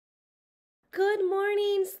Good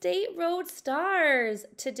morning, State Road Stars.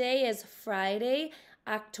 Today is Friday,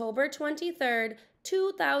 October 23rd,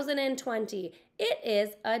 2020. It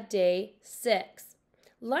is a day 6.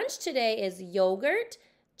 Lunch today is yogurt,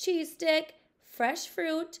 cheese stick, fresh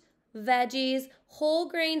fruit, veggies, whole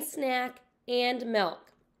grain snack, and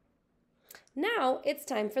milk. Now it's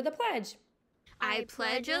time for the pledge. I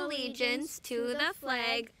pledge allegiance to the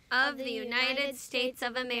flag of the United States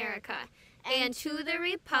of America and to the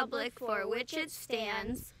republic for which it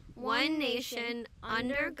stands, one nation,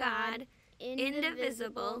 under God,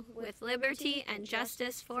 indivisible, with liberty and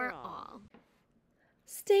justice for all.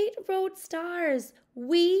 State Road Stars,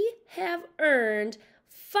 we have earned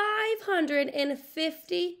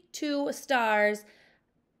 552 stars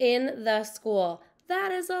in the school.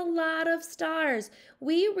 That is a lot of stars.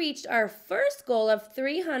 We reached our first goal of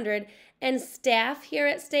 300, and staff here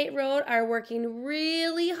at State Road are working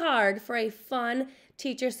really hard for a fun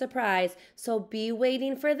teacher surprise. So be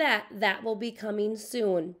waiting for that. That will be coming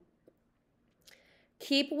soon.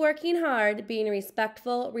 Keep working hard, being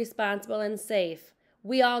respectful, responsible, and safe.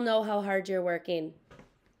 We all know how hard you're working.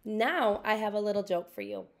 Now I have a little joke for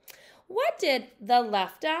you. What did the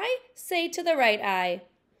left eye say to the right eye?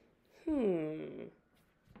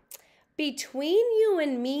 Between you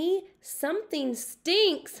and me, something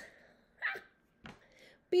stinks.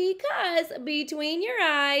 Because between your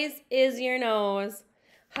eyes is your nose.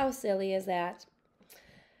 How silly is that?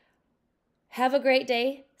 Have a great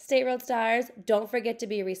day, State Road Stars. Don't forget to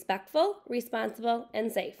be respectful, responsible,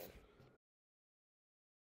 and safe.